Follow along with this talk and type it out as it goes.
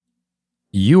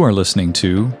You are listening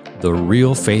to the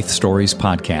Real Faith Stories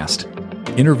podcast,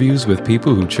 interviews with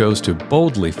people who chose to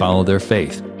boldly follow their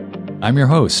faith. I'm your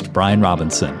host, Brian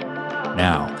Robinson.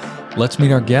 Now, let's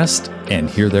meet our guest and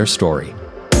hear their story.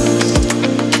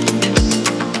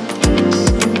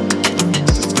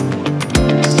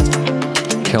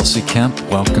 Kelsey, Kemp,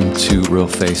 welcome to Real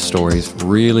Faith Stories.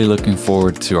 Really looking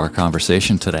forward to our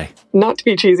conversation today. Not to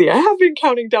be cheesy, I have been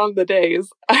counting down the days.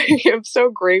 I am so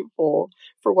grateful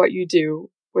for what you do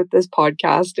with this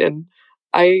podcast. And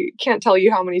I can't tell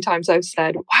you how many times I've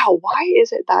said, wow, why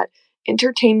is it that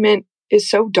entertainment is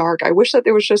so dark? I wish that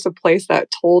there was just a place that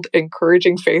told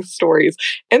encouraging faith stories.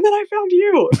 And then I found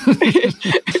you.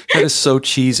 That is so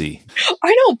cheesy.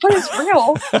 I know, but it's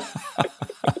real.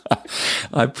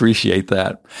 I appreciate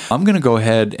that. I'm going to go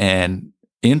ahead and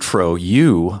intro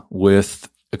you with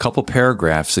a couple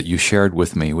paragraphs that you shared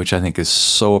with me, which I think is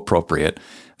so appropriate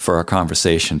for our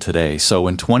conversation today. So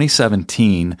in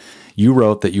 2017, you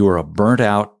wrote that you were a burnt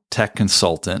out tech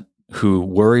consultant who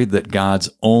worried that God's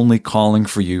only calling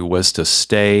for you was to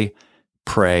stay,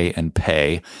 pray, and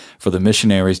pay for the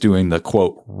missionaries doing the,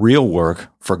 quote, real work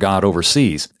for God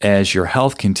overseas. As your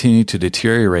health continued to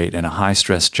deteriorate in a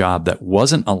high-stress job that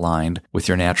wasn't aligned with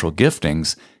your natural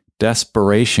giftings,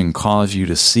 desperation caused you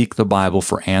to seek the Bible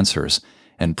for answers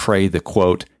and pray the,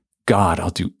 quote, God, I'll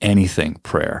do anything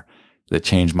prayer that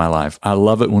changed my life. I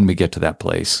love it when we get to that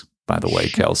place, by the way,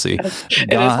 Kelsey.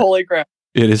 It is holy ground.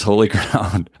 It is holy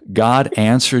ground. God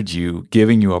answered you,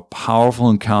 giving you a powerful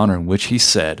encounter in which he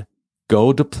said,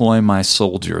 go deploy my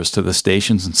soldiers to the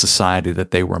stations in society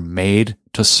that they were made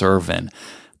to serve in.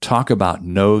 Talk about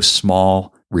no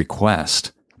small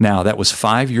request. Now, that was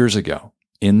 5 years ago.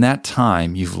 In that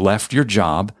time, you've left your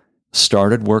job,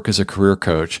 started work as a career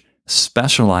coach,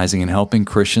 specializing in helping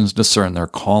Christians discern their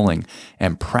calling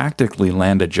and practically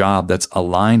land a job that's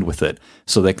aligned with it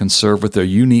so they can serve with their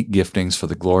unique giftings for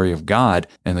the glory of God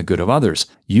and the good of others.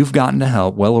 You've gotten to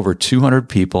help well over 200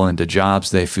 people into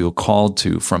jobs they feel called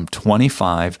to from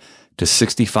 25 to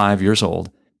 65 years old,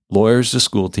 lawyers to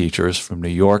school teachers from New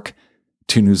York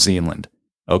to New Zealand.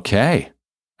 Okay,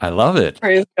 I love it.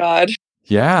 Praise God.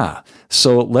 Yeah.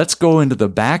 So let's go into the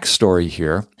backstory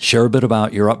here. Share a bit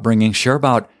about your upbringing. Share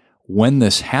about when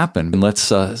this happened. And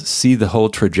let's see the whole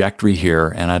trajectory here.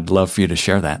 And I'd love for you to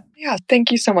share that. Yeah.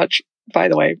 Thank you so much, by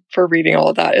the way, for reading all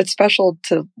of that. It's special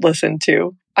to listen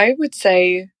to. I would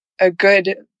say a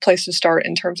good place to start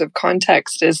in terms of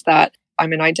context is that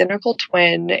I'm an identical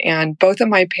twin, and both of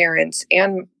my parents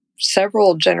and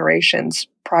several generations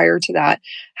prior to that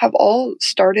have all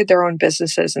started their own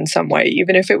businesses in some way.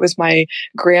 Even if it was my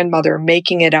grandmother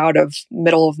making it out of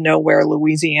middle of nowhere,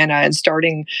 Louisiana, and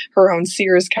starting her own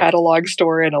Sears catalog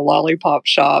store and a lollipop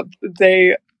shop,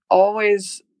 they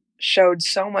always showed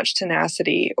so much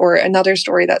tenacity. Or another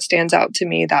story that stands out to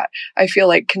me that I feel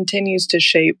like continues to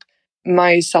shape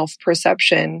my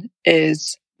self-perception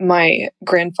is my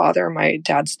grandfather, my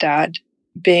dad's dad,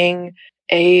 being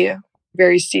a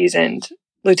very seasoned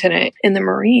lieutenant in the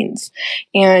Marines.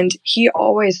 And he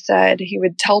always said, he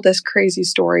would tell this crazy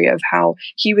story of how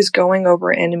he was going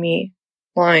over enemy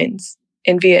lines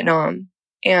in Vietnam.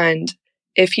 And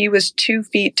if he was 2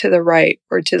 feet to the right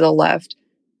or to the left,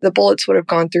 the bullets would have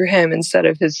gone through him instead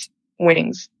of his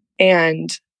wings.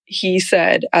 And he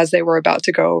said, as they were about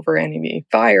to go over enemy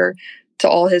fire, to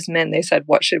all his men, they said,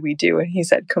 what should we do? And he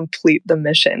said, complete the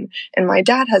mission. And my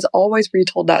dad has always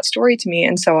retold that story to me.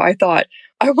 And so I thought,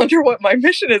 I wonder what my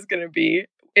mission is going to be,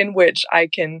 in which I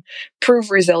can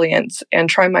prove resilience and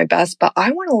try my best, but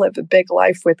I want to live a big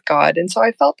life with God. And so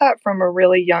I felt that from a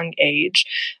really young age,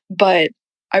 but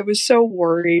I was so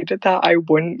worried that I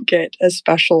wouldn't get a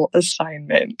special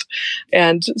assignment.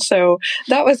 And so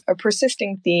that was a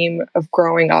persisting theme of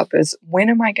growing up is, when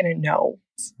am I going to know?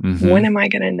 Mm-hmm. When am I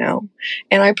going to know?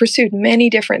 And I pursued many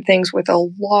different things with a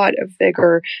lot of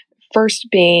vigor. First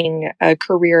being a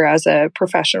career as a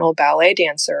professional ballet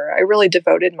dancer. I really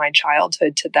devoted my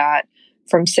childhood to that.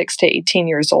 From 6 to 18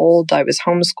 years old, I was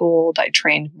homeschooled. I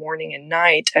trained morning and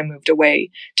night. I moved away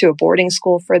to a boarding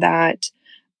school for that.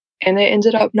 And it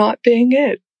ended up not being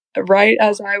it. Right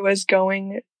as I was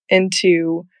going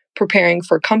into preparing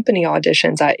for company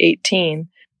auditions at 18,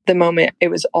 the moment it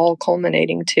was all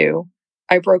culminating to,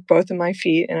 I broke both of my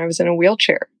feet and I was in a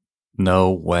wheelchair.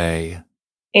 No way.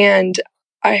 And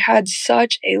I had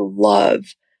such a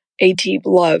deep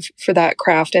love for that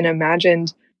craft, and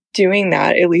imagined doing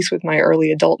that, at least with my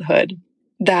early adulthood,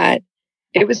 that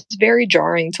it was very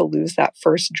jarring to lose that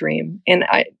first dream. And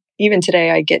even today,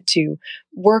 I get to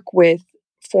work with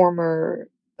former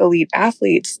elite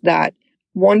athletes that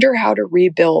wonder how to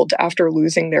rebuild after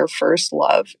losing their first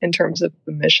love in terms of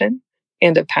a mission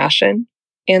and a passion.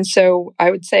 And so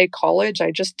I would say college,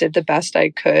 I just did the best I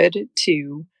could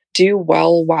to do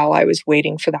well while I was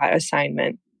waiting for that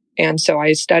assignment. And so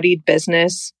I studied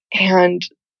business, and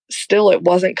still it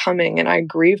wasn't coming. And I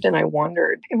grieved and I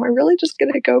wondered, am I really just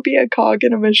going to go be a cog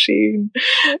in a machine?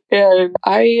 And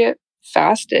I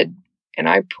fasted and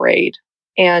I prayed.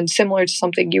 And similar to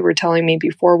something you were telling me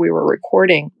before we were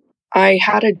recording, I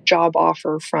had a job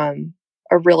offer from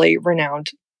a really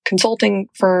renowned consulting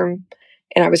firm,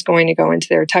 and I was going to go into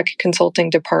their tech consulting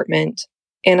department.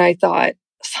 And I thought,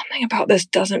 something about this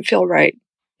doesn't feel right.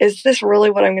 Is this really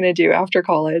what I'm going to do after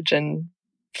college and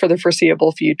for the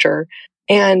foreseeable future?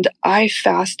 And I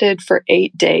fasted for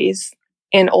 8 days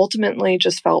and ultimately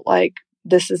just felt like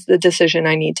this is the decision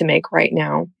I need to make right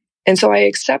now. And so I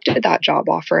accepted that job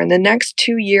offer. And the next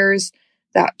 2 years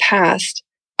that passed,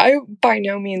 I by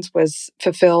no means was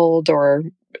fulfilled or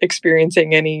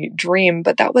experiencing any dream,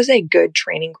 but that was a good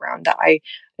training ground that I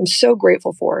am so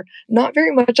grateful for. Not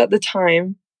very much at the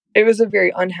time. It was a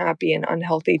very unhappy and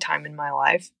unhealthy time in my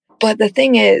life. But the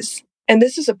thing is, and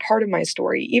this is a part of my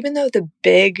story, even though the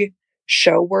big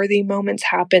show-worthy moments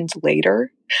happened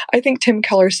later, I think Tim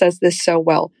Keller says this so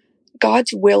well.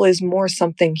 God's will is more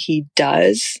something he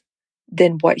does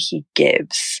than what he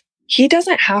gives. He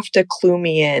doesn't have to clue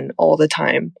me in all the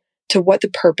time to what the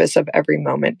purpose of every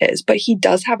moment is, but he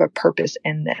does have a purpose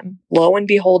in them. Lo and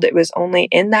behold, it was only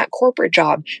in that corporate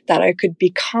job that I could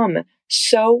become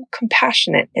so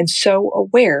compassionate and so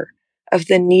aware of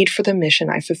the need for the mission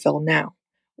I fulfill now,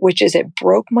 which is it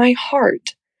broke my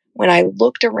heart when I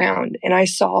looked around and I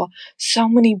saw so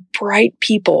many bright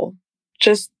people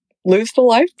just lose the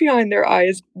life behind their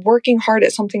eyes, working hard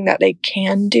at something that they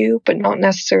can do, but not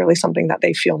necessarily something that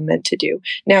they feel meant to do.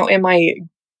 Now, am I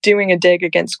doing a dig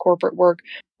against corporate work?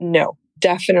 No,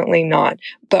 definitely not.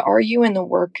 But are you in the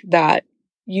work that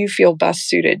you feel best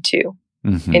suited to?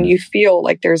 Mm-hmm. And you feel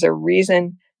like there's a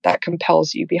reason that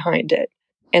compels you behind it.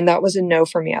 And that was a no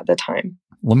for me at the time.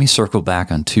 Let me circle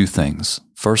back on 2 things.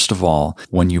 First of all,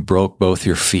 when you broke both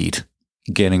your feet,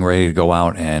 getting ready to go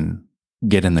out and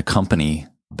get in the company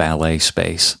ballet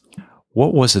space,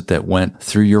 what was it that went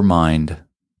through your mind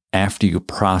after you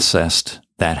processed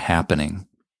that happening?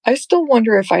 I still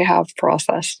wonder if I have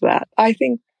processed that. I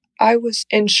think I was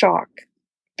in shock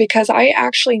because I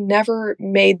actually never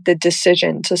made the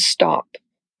decision to stop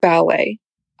ballet.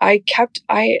 I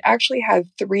actually had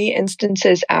 3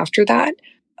 instances after that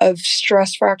of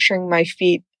stress fracturing my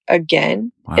feet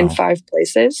again in 5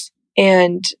 places.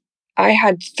 And I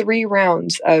had 3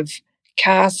 rounds of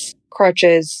casts,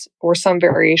 crutches, or some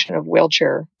variation of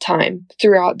wheelchair time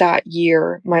throughout that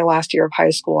year, my last year of high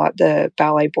school at the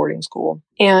ballet boarding school.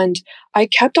 And I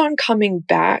kept on coming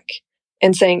back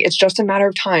and saying, it's just a matter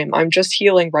of time. I'm just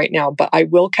healing right now, but I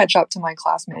will catch up to my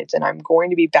classmates and I'm going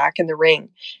to be back in the ring.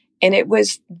 And it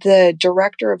was the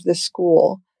director of the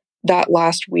school that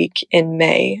last week in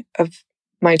May of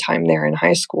my time there in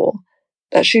high school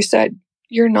that she said,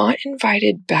 you're not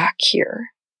invited back here.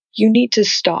 You need to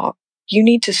stop. You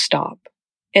need to stop.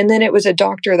 And then it was a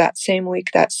doctor that same week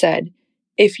that said,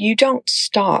 if you don't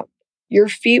stop, your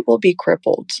feet will be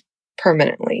crippled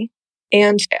permanently.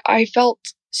 And I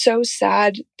felt so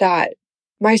sad that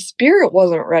my spirit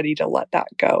wasn't ready to let that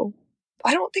go.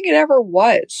 I don't think it ever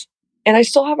was. And I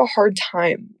still have a hard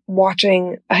time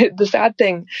watching. The sad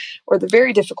thing, or the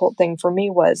very difficult thing for me,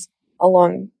 was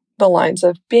along the lines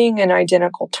of being an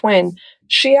identical twin.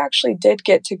 She actually did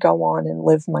get to go on and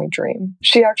live my dream.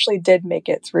 She actually did make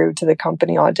it through to the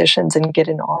company auditions and get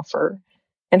an offer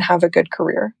and have a good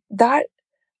career. That,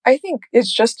 I think,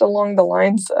 is just along the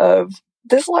lines of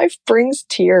this life brings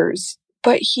tears,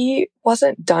 but he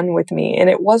wasn't done with me. And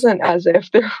it wasn't as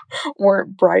if there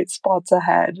weren't bright spots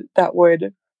ahead that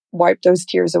would wipe those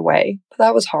tears away. But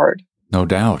that was hard. No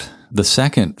doubt. The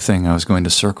second thing I was going to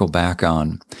circle back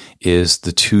on is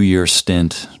the 2-year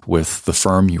stint with the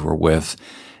firm you were with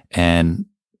and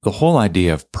the whole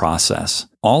idea of process.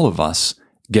 All of us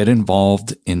get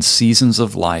involved in seasons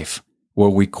of life where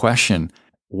we question,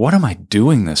 what am I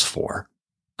doing this for?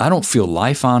 I don't feel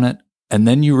life on it. And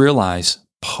then you realize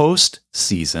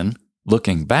post-season,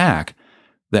 looking back,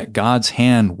 that God's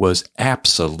hand was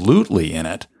absolutely in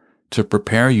it to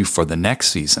prepare you for the next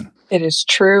season. It is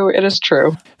true. It is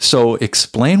true. So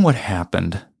explain what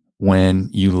happened when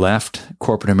you left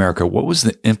corporate America. What was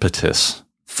the impetus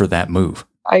for that move?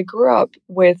 I grew up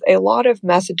with a lot of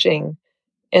messaging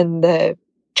in the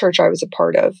church I was a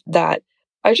part of that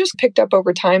I just picked up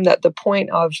over time, that the point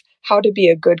of how to be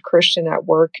a good Christian at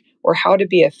work or how to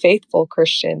be a faithful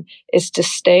Christian is to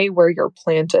stay where you're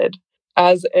planted,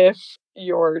 as if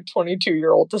your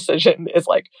 22-year-old decision is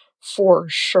like for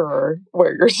sure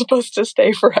where you're supposed to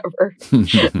stay forever.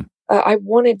 I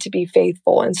wanted to be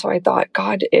faithful. And so I thought,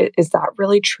 God, is that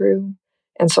really true?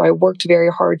 And so I worked very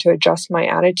hard to adjust my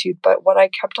attitude. But what I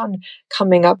kept on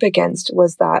coming up against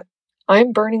was that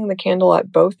I'm burning the candle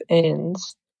at both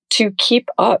ends to keep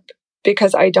up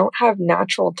because I don't have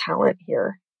natural talent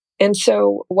here. And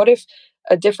so what if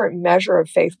a different measure of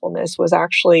faithfulness was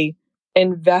actually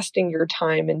investing your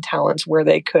time and talents where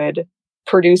they could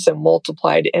produce a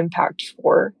multiplied impact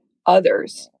for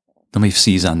others? Let me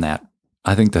seize on that.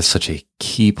 I think that's such a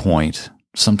key point.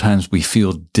 Sometimes we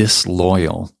feel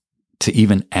disloyal to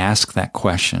even ask that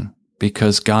question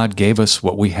because God gave us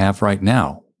what we have right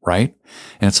now, right?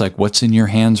 And it's like, what's in your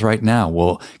hands right now?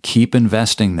 Well, keep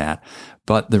investing that.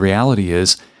 But the reality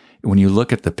is, when you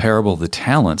look at the parable of the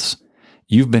talents,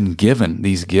 you've been given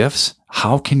these gifts.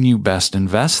 How can you best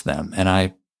invest them? And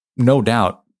I, no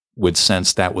doubt, would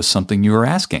sense that was something you were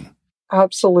asking.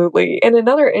 Absolutely. And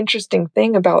another interesting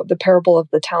thing about the parable of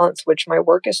the talents, which my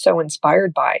work is so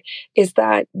inspired by, is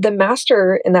that the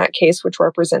master in that case, which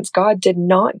represents God, did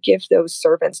not give those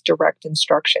servants direct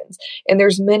instructions. And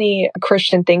there's many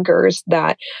Christian thinkers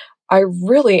that I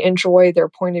really enjoy their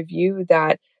point of view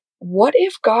that what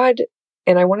if God,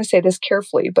 and I want to say this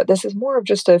carefully, but this is more of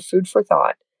just a food for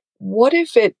thought. What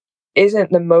if it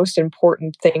isn't the most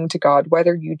important thing to God,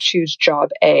 whether you choose job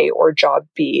A or job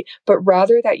B, but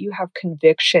rather that you have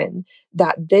conviction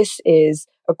that this is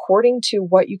according to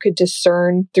what you could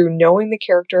discern through knowing the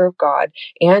character of God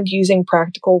and using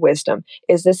practical wisdom.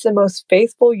 Is this the most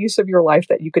faithful use of your life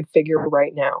that you could figure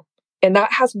right now? And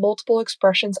that has multiple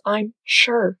expressions, I'm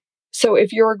sure. So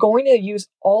if you're going to use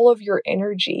all of your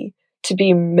energy to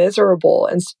be miserable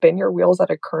and spin your wheels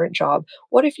at a current job,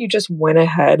 what if you just went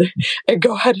ahead and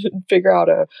go ahead and figure out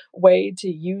a way to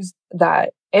use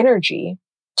that energy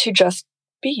to just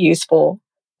be useful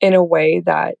in a way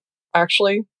that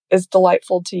actually is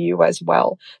delightful to you as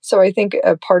well? So I think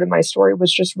a part of my story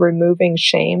was just removing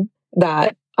shame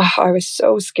that I was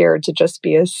so scared to just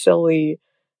be a silly,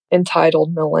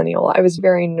 entitled millennial. I was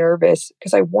very nervous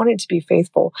because I wanted to be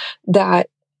faithful, that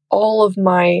all of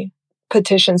my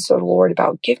petitions to the Lord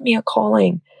about give me a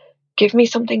calling, give me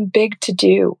something big to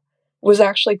do, was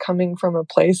actually coming from a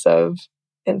place of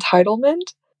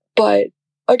entitlement. But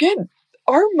again,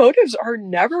 our motives are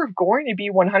never going to be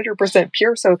 100%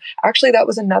 pure. So actually, that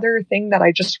was another thing that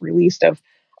I just released of,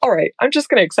 all right, I'm just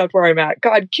going to accept where I'm at.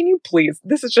 God, can you please,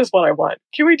 this is just what I want.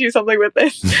 Can we do something with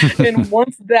this? And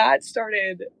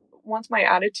once my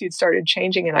attitude started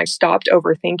changing and I stopped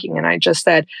overthinking and I just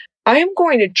said, I am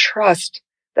going to trust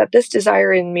that this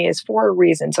desire in me is for a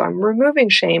reason. So I'm removing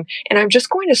shame and I'm just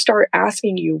going to start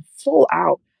asking you full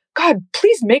out, God,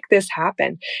 please make this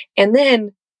happen. And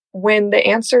then when the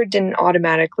answer didn't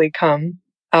automatically come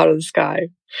out of the sky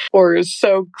or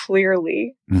so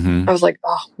clearly, I was like,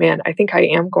 oh man, I think I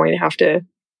am going to have to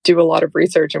do a lot of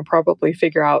research and probably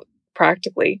figure out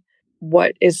practically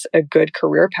what is a good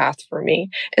career path for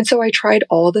me. And so I tried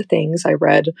all the things. I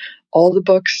read all the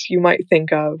books you might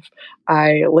think of.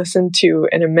 I listened to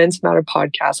an immense amount of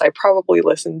podcasts. I probably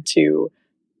listened to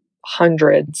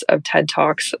hundreds of TED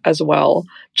Talks as well,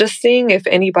 just seeing if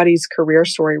anybody's career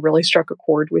story really struck a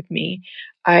chord with me.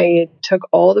 I took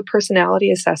all the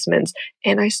personality assessments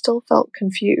and I still felt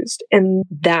confused. And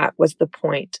that was the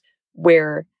point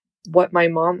where what my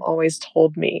mom always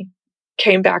told me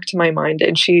came back to my mind.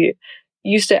 And she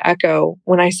used to echo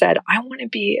when I said, I want to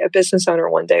be a business owner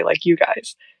one day like you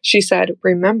guys. She said,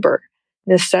 remember,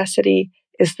 necessity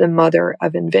is the mother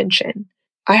of invention.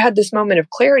 I had this moment of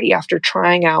clarity after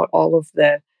trying out all of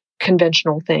the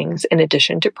conventional things in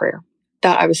addition to prayer,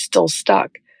 that I was still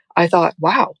stuck. I thought,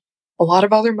 wow, a lot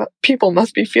of other people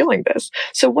must be feeling this.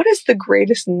 So what is the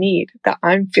greatest need that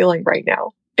I'm feeling right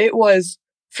now? It was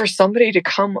for somebody to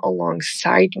come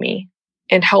alongside me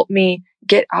and help me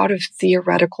get out of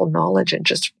theoretical knowledge and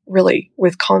just really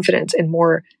with confidence and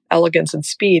more elegance and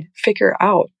speed, figure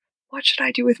out what should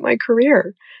I do with my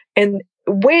career? And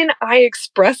when I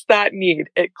expressed that need,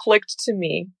 it clicked to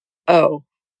me, oh,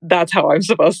 that's how I'm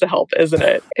supposed to help, isn't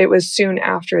it? It was soon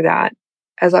after that,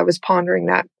 as I was pondering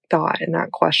that thought and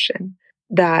that question,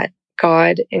 that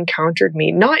God encountered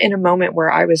me, not in a moment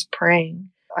where I was praying.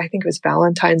 I think it was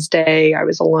Valentine's Day. I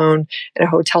was alone in a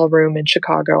hotel room in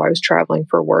Chicago. I was traveling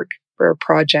for work for a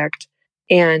project,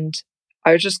 and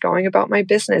I was just going about my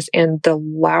business. And the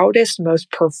loudest,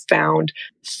 most profound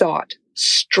thought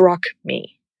struck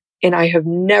me. And I have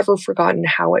never forgotten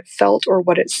how it felt or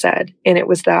what it said. And it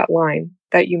was that line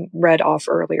that you read off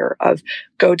earlier of,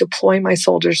 go deploy my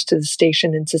soldiers to the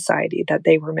station in society that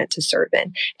they were meant to serve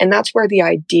in. And that's where the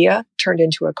idea turned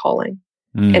into a calling.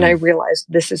 And I realized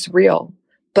this is real.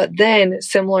 But then,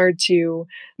 similar to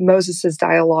Moses'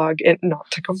 dialogue, and not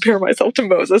to compare myself to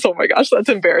Moses, oh my gosh, that's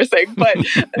embarrassing. But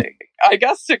I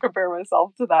guess to compare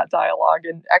myself to that dialogue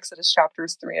in Exodus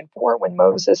chapters 3 and 4, when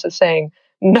Moses is saying,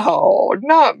 no,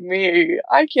 not me,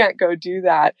 I can't go do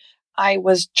that. I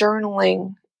was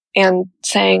journaling and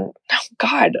saying, oh,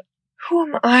 God, who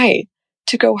am I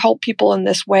to go help people in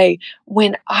this way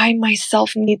when I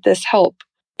myself need this help?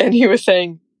 And he was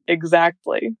saying,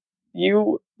 exactly.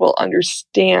 You will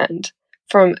understand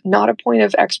from not a point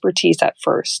of expertise at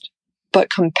first, but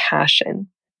compassion,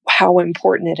 how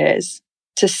important it is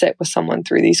to sit with someone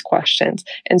through these questions.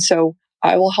 And so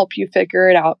I will help you figure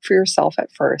it out for yourself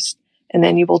at first, and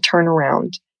then you will turn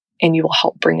around and you will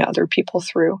help bring other people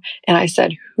through. And I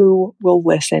said, who will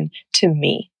listen to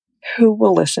me? Who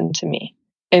will listen to me?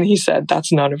 And he said,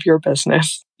 that's none of your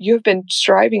business. You have been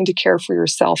striving to care for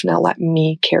yourself. Now let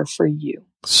me care for you.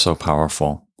 So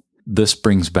powerful. This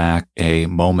brings back a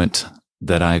moment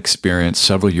that I experienced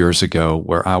several years ago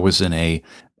where I was in a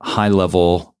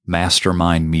high-level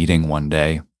mastermind meeting one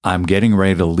day. I'm getting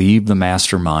ready to leave the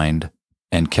mastermind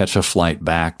and catch a flight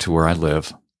back to where I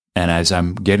live. And as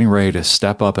I'm getting ready to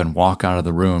step up and walk out of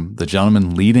the room, the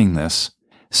gentleman leading this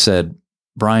said,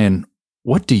 Brian,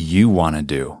 what do you want to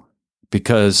do?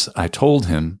 Because I told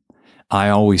him, I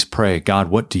always pray, God,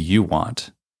 what do you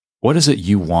want? What is it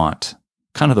you want?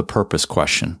 Kind of the purpose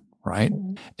question, right?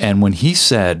 And when he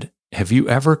said, have you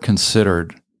ever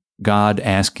considered God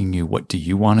asking you, what do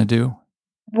you want to do?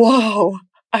 Whoa,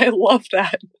 I love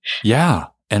that. Yeah.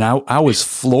 And I was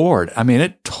floored. I mean,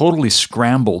 it totally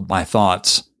scrambled my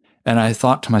thoughts. And I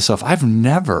thought to myself, I've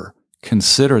never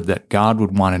considered that God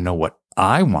would want to know what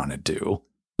I want to do.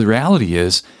 The reality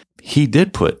is, he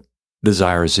did put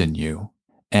desires in you.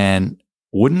 And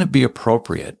wouldn't it be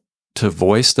appropriate to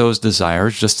voice those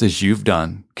desires just as you've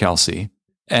done, Kelsey?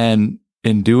 And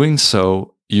in doing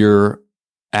so, you're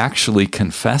actually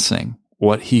confessing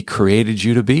what he created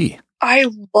you to be. I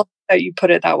love that you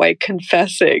put it that way,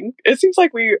 confessing. It seems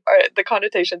like the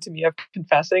connotation to me of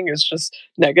confessing is just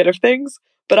negative things.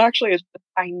 But actually,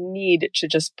 I need to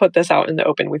just put this out in the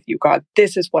open with you, God.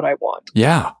 This is what I want.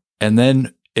 Yeah. And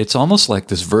then it's almost like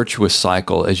this virtuous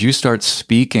cycle. As you start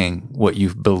speaking what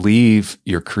you believe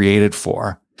you're created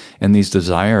for and these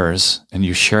desires, and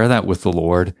you share that with the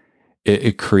Lord,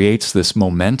 it creates this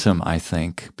momentum, I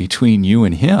think, between you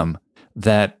and him,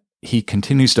 that he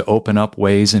continues to open up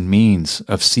ways and means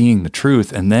of seeing the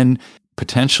truth. And then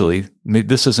potentially,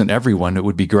 this isn't everyone, it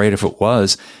would be great if it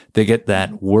was, they get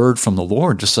that word from the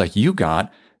Lord, just like you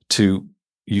got to,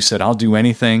 you said, I'll do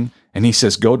anything. And he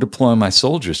says, go deploy my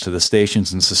soldiers to the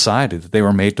stations in society that they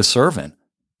were made to serve in.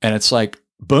 And it's like,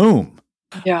 boom.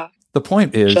 Yeah. The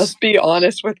point is, just be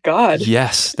honest with God.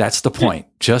 Yes, that's the point.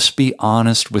 Just be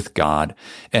honest with God.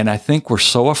 And I think we're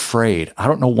so afraid, I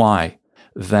don't know why,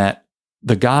 that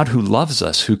the God who loves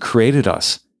us, who created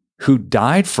us, who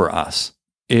died for us,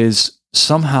 is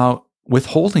somehow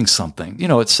withholding something. You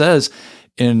know, it says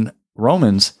in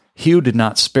Romans, he who did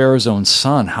not spare his own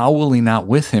son, how will he not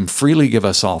with him freely give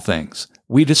us all things?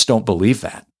 We just don't believe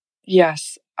that.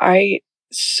 Yes, I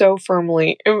so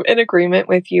firmly in agreement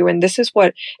with you. And this is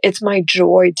what it's my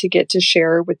joy to get to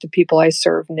share with the people I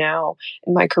serve now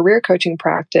in my career coaching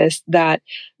practice, that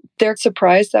they're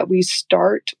surprised that we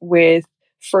start with,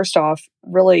 first off,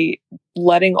 really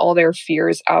letting all their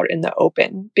fears out in the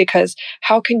open. Because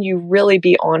how can you really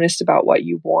be honest about what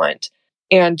you want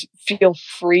and feel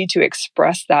free to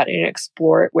express that and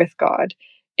explore it with God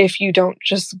if you don't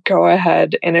just go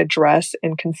ahead and address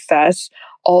and confess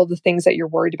all the things that you're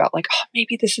worried about? Like, oh,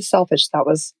 maybe this is selfish. That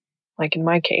was like in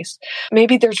my case.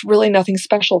 Maybe there's really nothing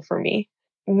special for me.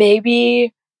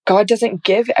 Maybe God doesn't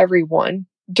give everyone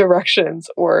directions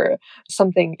or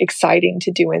something exciting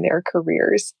to do in their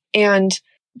careers. And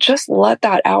just let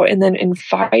that out and then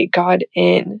invite God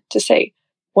in to say,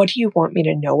 what do you want me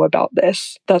to know about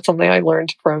this? That's something I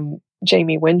learned from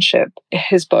Jamie Winship.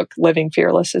 His book, Living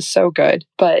Fearless, is so good.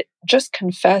 But just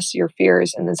confess your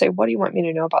fears and then say, what do you want me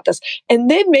to know about this?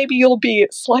 And then maybe you'll be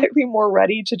slightly more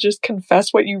ready to just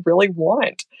confess what you really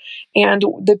want. And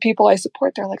the people I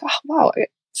support, they're like, oh, wow,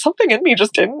 something in me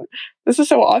just didn't. This is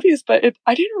so obvious, but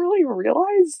I didn't really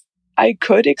realize I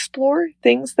could explore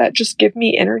things that just give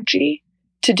me energy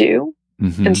to do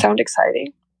and sound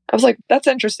exciting. I was like, that's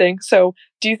interesting. So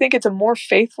do you think it's a more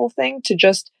faithful thing to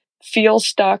just feel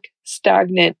stuck,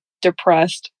 stagnant,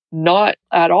 depressed, not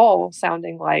at all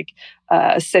sounding like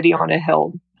a city on a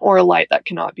hill or a light that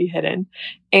cannot be hidden?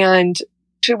 And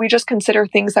should we just consider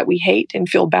things that we hate and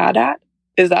feel bad at?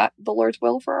 Is that the Lord's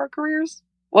will for our careers?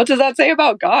 What does that say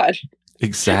about God?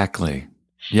 Exactly.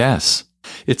 Yes.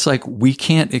 It's like we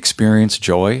can't experience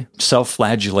joy.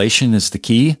 Self-flagellation is the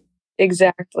key.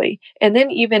 Exactly. And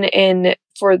then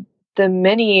for the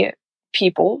many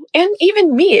people, and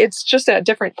even me, it's just at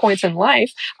different points in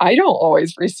life, I don't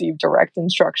always receive direct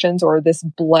instructions or this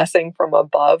blessing from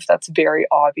above that's very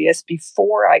obvious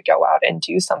before I go out and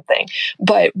do something.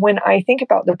 But when I think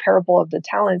about the parable of the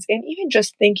talents, and even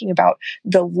just thinking about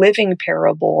the living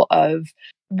parable of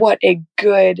what a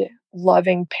good,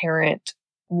 loving parent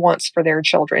wants for their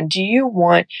children. Do you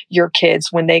want your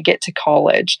kids, when they get to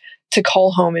college, to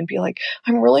call home and be like,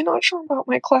 I'm really not sure about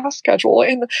my class schedule.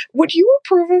 And would you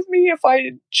approve of me if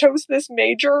I chose this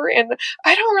major? And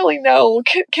I don't really know.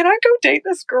 Can I go date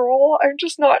this girl? I'm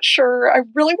just not sure. I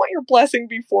really want your blessing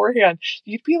beforehand.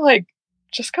 You'd be like,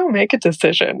 just go make a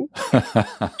decision,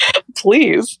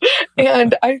 please.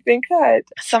 And I think that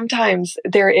sometimes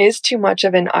there is too much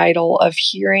of an idol of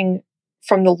hearing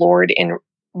from the Lord and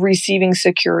receiving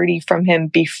security from him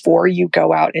before you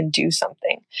go out and do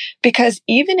something. Because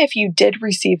even if you did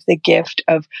receive the gift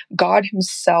of God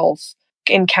himself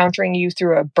encountering you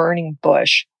through a burning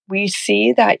bush, we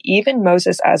see that even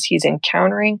Moses, as he's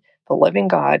encountering the living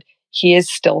God, he is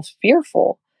still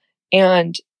fearful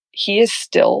and he is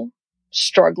still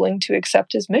struggling to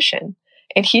accept his mission.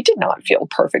 And he did not feel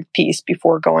perfect peace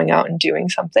before going out and doing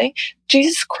something.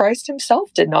 Jesus Christ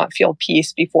himself did not feel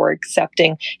peace before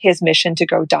accepting his mission to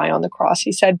go die on the cross.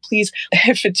 He said, please,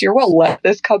 if it's your will, let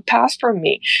this cup pass from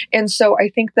me. And so I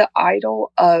think the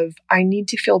idol of, I need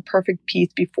to feel perfect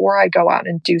peace before I go out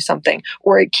and do something,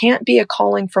 or it can't be a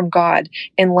calling from God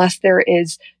unless there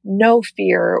is no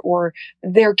fear, or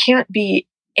there can't be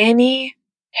any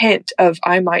hint of,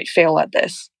 I might fail at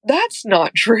this. That's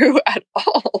not true at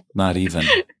all. Not even.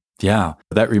 Yeah.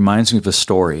 That reminds me of a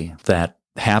story that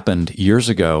happened years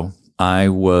ago. I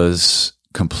was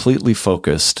completely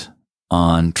focused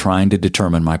on trying to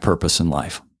determine my purpose in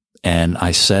life. And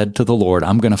I said to the Lord,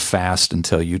 I'm going to fast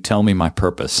until you tell me my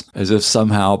purpose, as if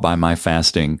somehow by my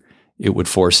fasting, it would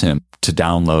force him to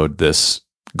download this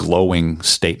glowing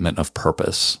statement of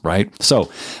purpose, right?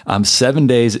 So I'm 7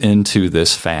 days into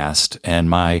this fast, and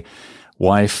my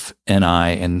wife and I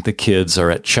and the kids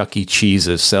are at Chuck E.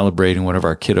 Cheese's celebrating one of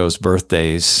our kiddos'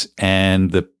 birthdays,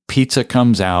 and the pizza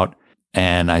comes out,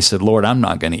 and I said, Lord, I'm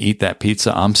not going to eat that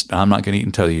pizza. I'm not going to eat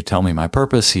until you tell me my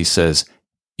purpose. He says,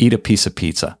 eat a piece of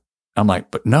pizza. I'm like,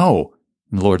 but no.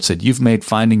 And the Lord said, you've made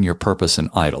finding your purpose an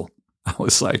idol. I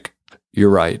was like, you're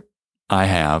right. I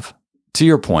have. To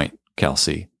your point,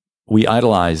 Kelsey, we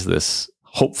idolize this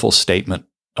hopeful statement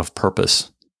of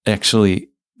purpose. Actually,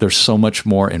 there's so much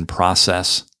more in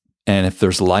process. And if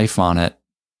there's life on it,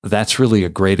 that's really a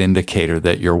great indicator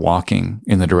that you're walking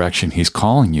in the direction he's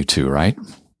calling you to, right?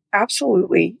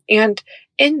 Absolutely. And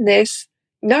in this,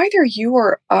 neither you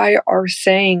or I are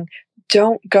saying,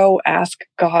 don't go ask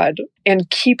God and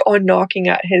keep on knocking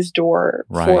at his door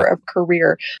for a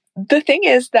career. The thing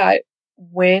is that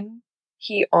when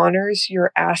he honors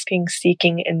your asking,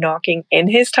 seeking, and knocking in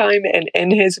his time and in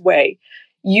his way,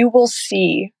 you will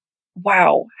see,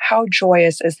 wow, how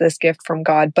joyous is this gift from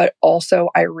God. But also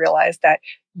I realize that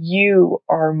you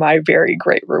are my very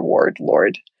great reward,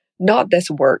 Lord, not this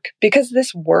work, because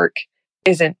this work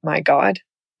isn't my God.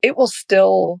 It will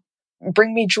still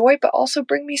bring me joy, but also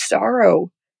bring me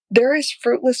sorrow. There is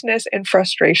fruitlessness and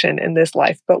frustration in this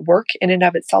life, but work in and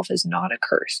of itself is not a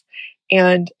curse.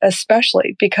 And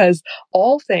especially because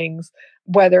all things,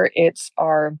 whether it's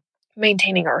our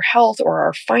maintaining our health or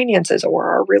our finances or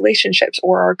our relationships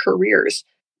or our careers,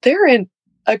 they're in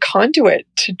a conduit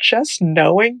to just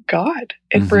knowing God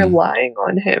and relying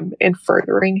on him and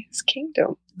furthering his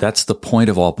kingdom. That's the point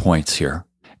of all points here,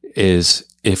 is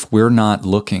if we're not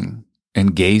looking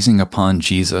and gazing upon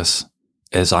Jesus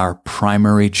as our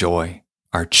primary joy,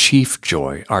 our chief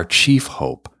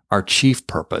hope, our chief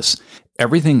purpose,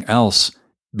 everything else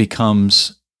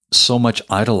becomes so much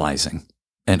idolizing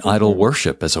and idol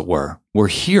worship, as it were. We're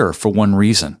here for one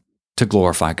reason, to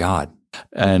glorify God.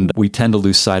 And we tend to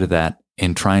lose sight of that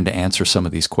in trying to answer some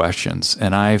of these questions.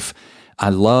 And I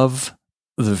love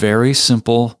the very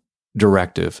simple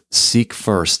directive: seek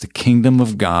first the kingdom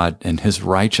of God and his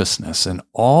righteousness, and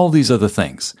all these other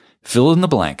things, fill in the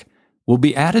blank, will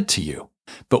be added to you.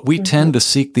 But we tend to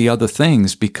seek the other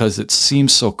things because it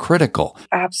seems so critical.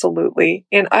 Absolutely.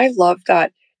 And I love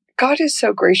that God is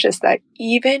so gracious that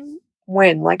even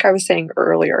when, like I was saying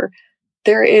earlier,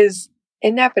 there is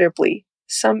inevitably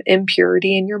some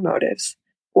impurity in your motives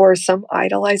or some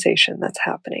idolization that's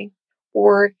happening,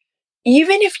 or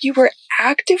even if you were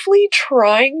actively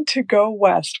trying to go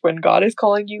west when God is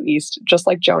calling you east, just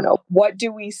like Jonah, what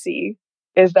do we see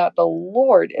is that the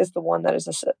Lord is the one that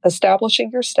is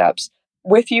establishing your steps,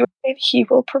 with you, and he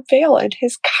will prevail, and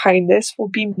his kindness will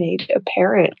be made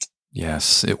apparent.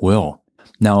 Yes, it will.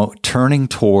 Now, turning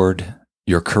toward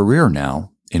your career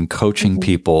now in coaching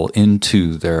people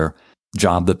into their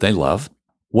job that they love,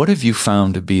 what have you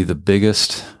found to be the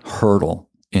biggest hurdle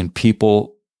in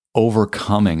people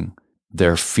overcoming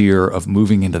their fear of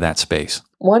moving into that space?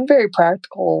 One very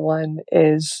practical one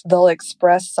is they'll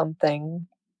express something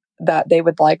that they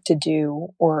would like to do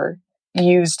or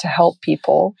use to help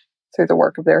people through the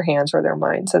work of their hands or their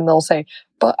minds. And they'll say,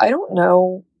 but I don't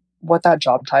know what that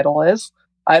job title is.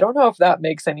 I don't know if that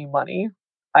makes any money.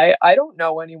 I don't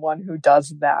know anyone who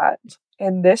does that.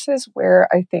 And this is where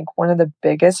I think one of the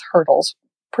biggest hurdles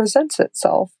presents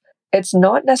itself. It's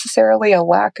not necessarily a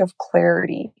lack of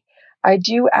clarity. I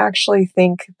do actually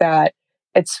think that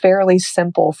it's fairly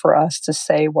simple for us to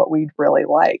say what we'd really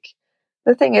like.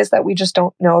 The thing is that we just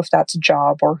don't know if that's a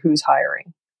job or who's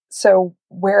hiring. So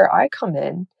where I come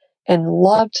in and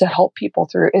love to help people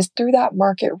through is through that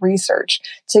market research,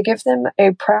 to give them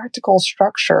a practical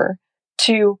structure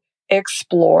to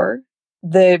explore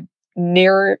the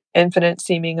near infinite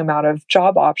seeming amount of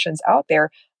job options out there,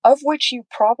 of which you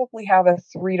probably have a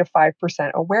 3 to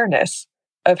 5% awareness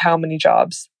of how many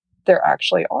jobs there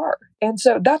actually are. And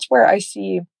so that's where I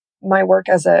see my work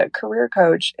as a career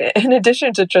coach, in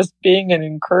addition to just being an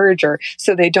encourager,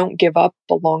 so they don't give up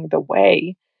along the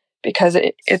way, because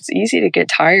it's easy to get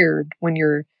tired when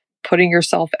you're putting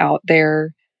yourself out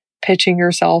there, pitching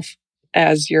yourself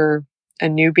as you're a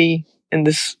newbie in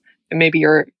this, maybe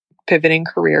you're pivoting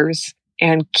careers,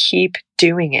 and keep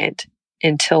doing it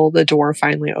until the door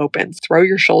finally opens. Throw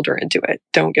your shoulder into it.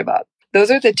 Don't give up. Those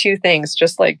are the two things,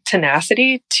 just like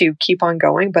tenacity to keep on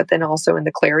going, but then also in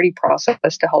the clarity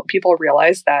process to help people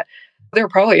realize that there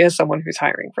probably is someone who's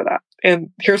hiring for that. And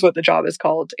here's what the job is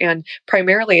called. And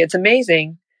primarily, it's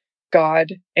amazing.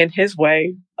 God, in his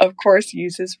way, of course,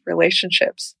 uses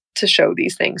relationships to show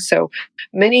these things. So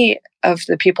many of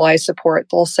the people I support,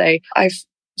 they'll say, I've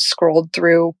scrolled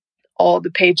through all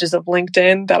the pages of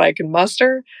LinkedIn that I can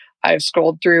muster. I've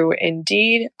scrolled through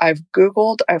Indeed, I've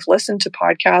Googled, I've listened to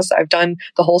podcasts, I've done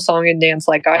the whole song and dance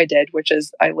like I did, which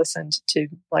is I listened to,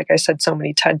 like I said, so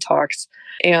many TED Talks.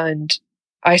 And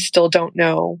I still don't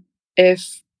know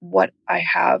if what I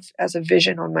have as a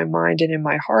vision on my mind and in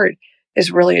my heart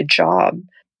is really a job.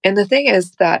 And the thing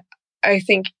is that I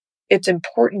think it's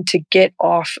important to get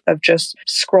off of just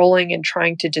scrolling and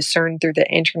trying to discern through the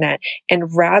internet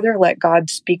and rather let God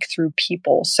speak through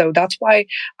people. So that's why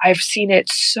I've seen it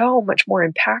so much more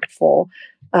impactful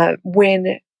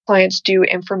when clients do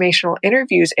informational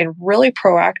interviews and really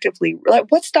proactively, like,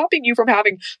 what's stopping you from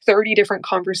having 30 different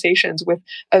conversations with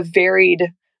a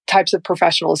varied types of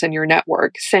professionals in your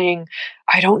network saying,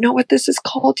 I don't know what this is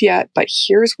called yet, but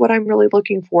here's what I'm really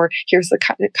looking for. Here's the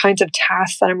kinds of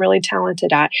tasks that I'm really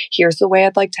talented at. Here's the way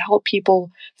I'd like to help people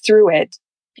through it.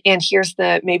 And here's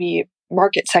the maybe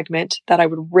market segment that I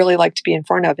would really like to be in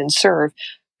front of and serve.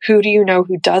 Who do you know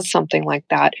who does something like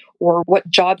that? Or what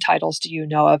job titles do you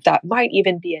know of that might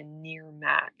even be a near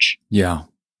match? Yeah,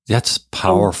 that's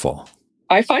powerful.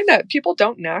 I find that people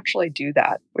don't naturally do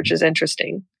that, which is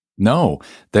interesting. No,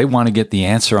 they want to get the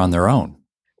answer on their own.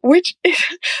 Which,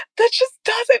 that just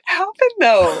doesn't happen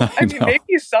though. I mean,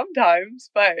 maybe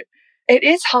sometimes, but it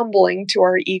is humbling to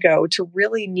our ego to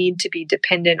really need to be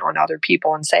dependent on other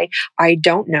people and say, I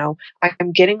don't know.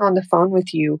 I'm getting on the phone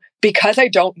with you because I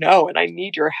don't know and I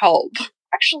need your help.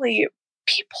 Actually,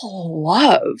 people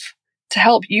love to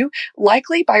help you,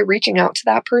 likely by reaching out to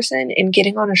that person and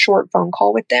getting on a short phone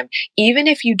call with them, even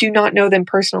if you do not know them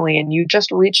personally and you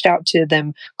just reached out to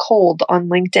them cold on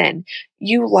LinkedIn.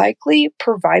 You likely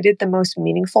provided the most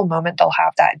meaningful moment they'll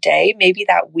have that day, maybe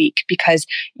that week, because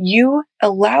you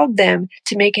allowed them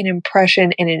to make an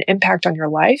impression and an impact on your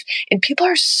life. And people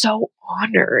are so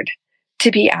honored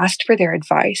to be asked for their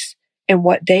advice and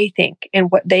what they think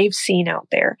and what they've seen out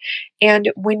there.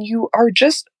 And when you are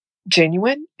just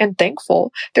genuine and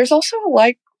thankful, there's also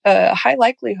a high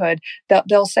likelihood that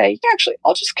they'll say, yeah, actually,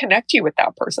 I'll just connect you with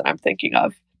that person I'm thinking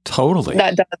of. Totally.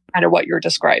 That's kind of what you're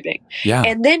describing. Yeah.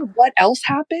 And then what else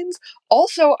happens?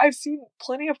 Also, I've seen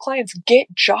plenty of clients get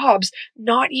jobs,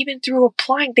 not even through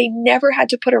applying. They never had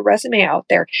to put a resume out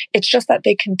there. It's just that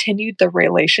they continued the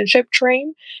relationship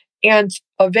train. And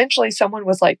eventually someone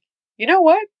was like, you know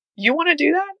what? You want to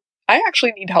do that? I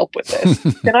actually need help with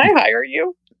this. Can I hire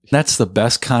you? That's the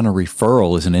best kind of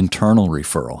referral, is an internal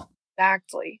referral.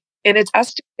 Exactly. And it's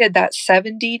estimated that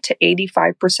 70 to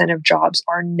 85% of jobs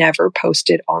are never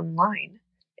posted online.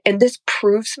 And this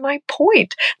proves my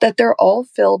point that they're all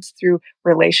filled through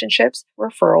relationships,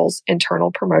 referrals,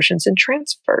 internal promotions, and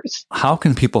transfers. How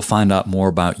can people find out more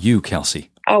about you, Kelsey?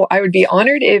 Oh, I would be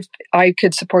honored if I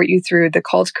could support you through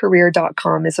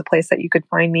thecalledcareer.com is a place that you could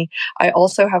find me. I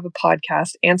also have a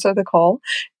podcast, Answer the Call,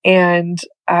 and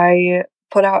I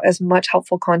put out as much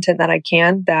helpful content that I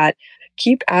can that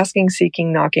keep asking,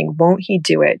 seeking, knocking. Won't he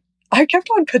do it? I kept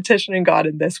on petitioning God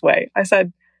in this way. I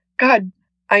said, God,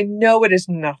 I know it is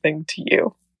nothing to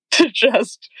you to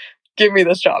just give me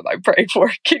this job I'm praying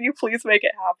for. Can you please make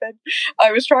it happen?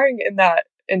 I was trying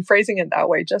in phrasing it that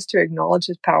way, just to acknowledge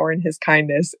his power and his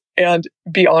kindness and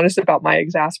be honest about my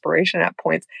exasperation at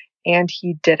points. And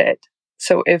he did it.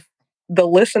 So if the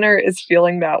listener is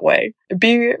feeling that way,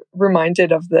 be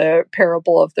reminded of the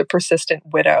parable of the persistent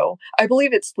widow. I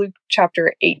believe it's Luke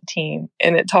chapter 18,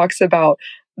 and it talks about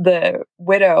the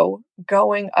widow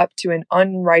going up to an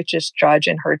unrighteous judge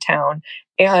in her town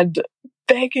and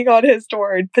banging on his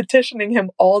door and petitioning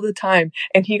him all the time.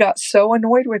 And he got so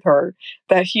annoyed with her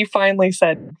that he finally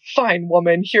said, fine,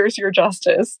 woman, here's your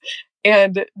justice.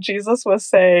 And Jesus was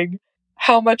saying,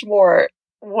 how much more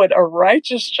would a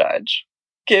righteous judge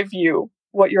give you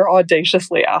what you're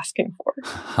audaciously asking for?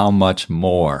 How much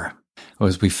more? Well,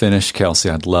 as we finish, Kelsey,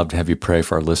 I'd love to have you pray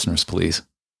for our listeners, please.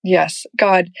 Yes,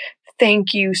 God,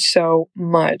 thank you so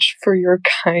much for your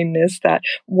kindness, that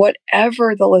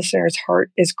whatever the listener's heart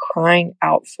is crying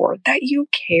out for, that you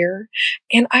care.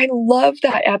 And I love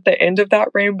that at the end of that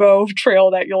rainbow trail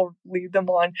that you'll lead them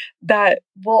on, that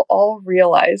we'll all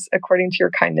realize, according to your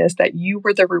kindness, that you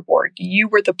were the reward, you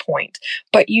were the point,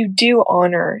 but you do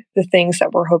honor the things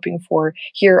that we're hoping for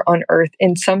here on earth,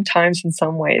 and sometimes in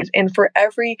some ways. And for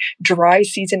every dry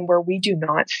season where we do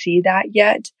not see that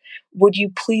yet, would you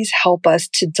please help us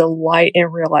to delight in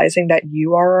realizing that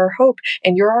you are our hope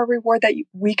and you're our reward that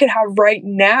we could have right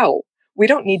now. We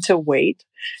don't need to wait.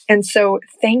 And so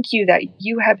thank you that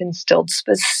you have instilled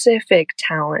specific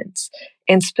talents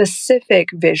and specific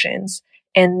visions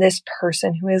in this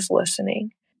person who is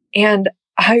listening. And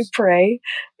I pray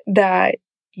that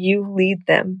you lead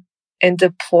them and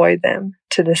deploy them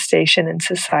to the station in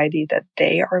society that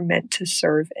they are meant to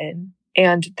serve in.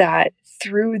 And that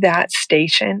through that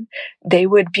station, they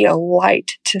would be a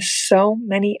light to so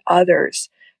many others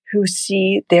who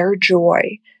see their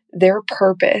joy, their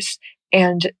purpose,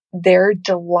 and their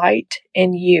delight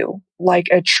in you, like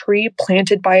a tree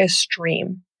planted by a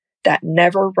stream that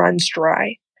never runs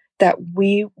dry, that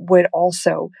we would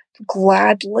also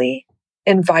gladly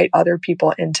invite other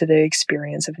people into the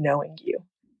experience of knowing you.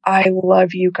 I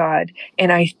love you, God,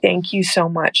 and I thank you so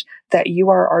much that you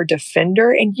are our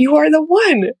defender and you are the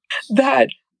one that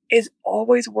is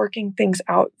always working things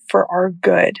out for our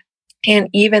good. And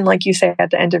even, like you say at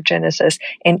the end of Genesis,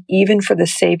 and even for the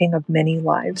saving of many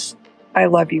lives. I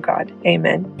love you, God.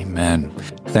 Amen. Amen.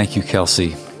 Thank you,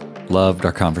 Kelsey. Loved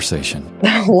our conversation.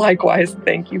 Likewise,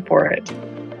 thank you for it.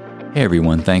 Hey,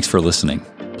 everyone. Thanks for listening.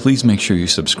 Please make sure you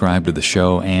subscribe to the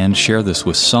show and share this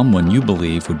with someone you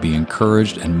believe would be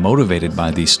encouraged and motivated by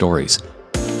these stories.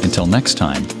 Until next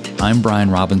time, I'm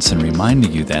Brian Robinson,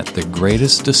 reminding you that the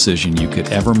greatest decision you could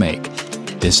ever make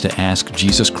is to ask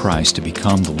Jesus Christ to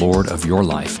become the Lord of your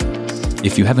life.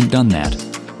 If you haven't done that,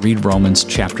 read Romans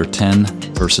chapter 10,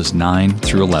 verses 9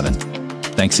 through 11.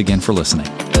 Thanks again for listening.